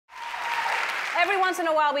Every once in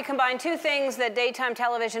a while, we combine two things that daytime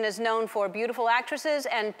television is known for: beautiful actresses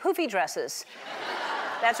and poofy dresses.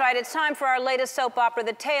 That's right, it's time for our latest soap opera,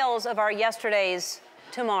 The Tales of Our Yesterdays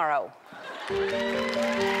Tomorrow.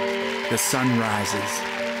 The sun rises,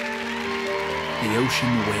 the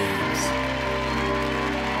ocean waves,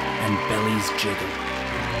 and bellies jiggle.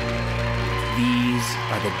 These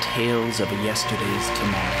are the tales of yesterday's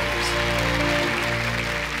tomorrows.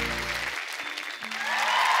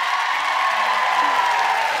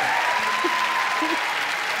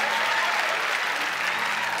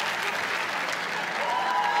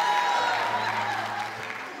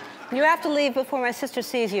 You have to leave before my sister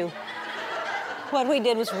sees you. What we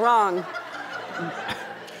did was wrong.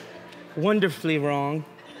 Wonderfully wrong.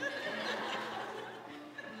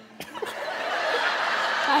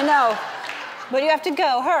 I know, but you have to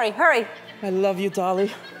go. Hurry, hurry. I love you, Dolly.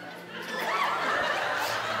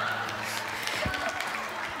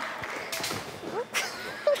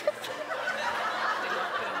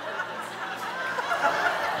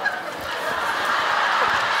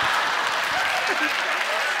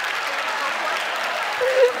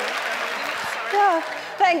 Oh,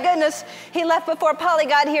 thank goodness he left before Polly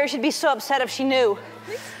got here. She'd be so upset if she knew.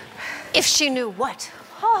 If she knew what?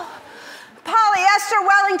 Oh, Polyester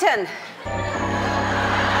Wellington.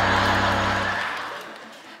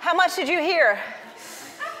 How much did you hear?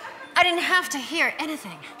 I didn't have to hear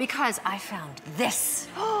anything because I found this.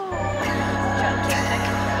 I'm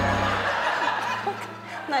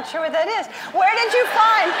not sure what that is. Where did you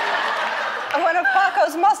find one of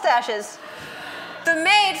Paco's mustaches? The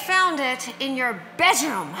maid found it in your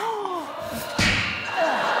bedroom.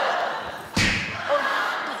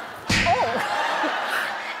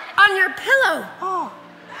 On your pillow. Oh.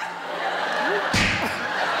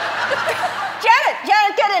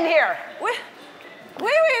 Janet, get in here. Oui,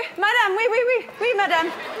 madame, oui,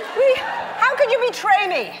 madame. Oui. How could you betray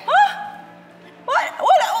me? Huh? What?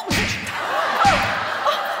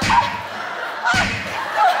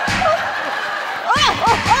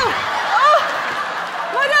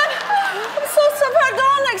 Madame, I'm so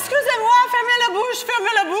pardon, excusez-moi, fermez la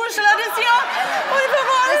bouche, l'addition.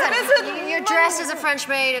 Listen, you're dressed as a French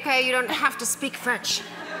maid, okay? You don't have to speak French.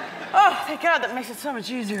 Oh, thank God, that makes it so much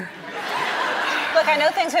easier. Look, I know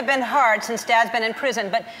things have been hard since Dad's been in prison,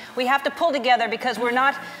 but we have to pull together because we're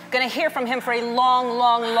not going to hear from him for a long,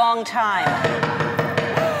 long, long time.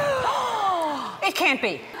 It can't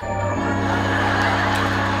be.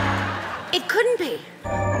 It couldn't be.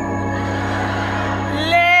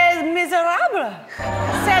 Les Misérables.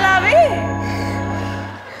 C'est la vie.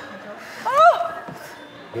 Oh!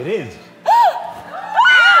 It is.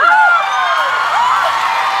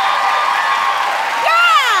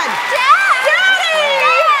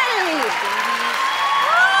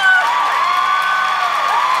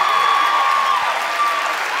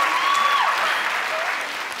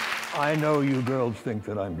 I know you girls think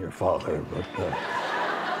that I'm your father, but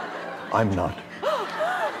I'm not.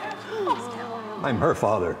 I'm her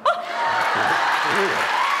father. Daddy!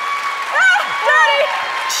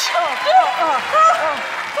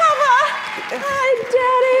 Papa! Hi,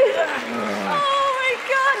 Daddy! Oh, my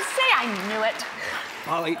God. Say I knew it.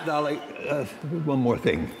 Dolly, one more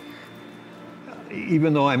thing.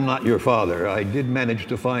 Even though I'm not your father, I did manage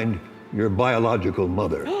to find your biological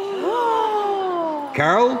mother.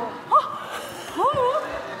 Carol?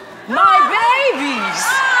 My babies!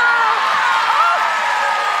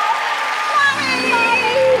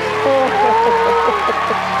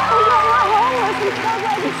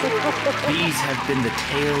 These have been the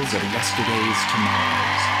tales of yesterday's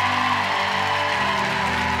tomorrows.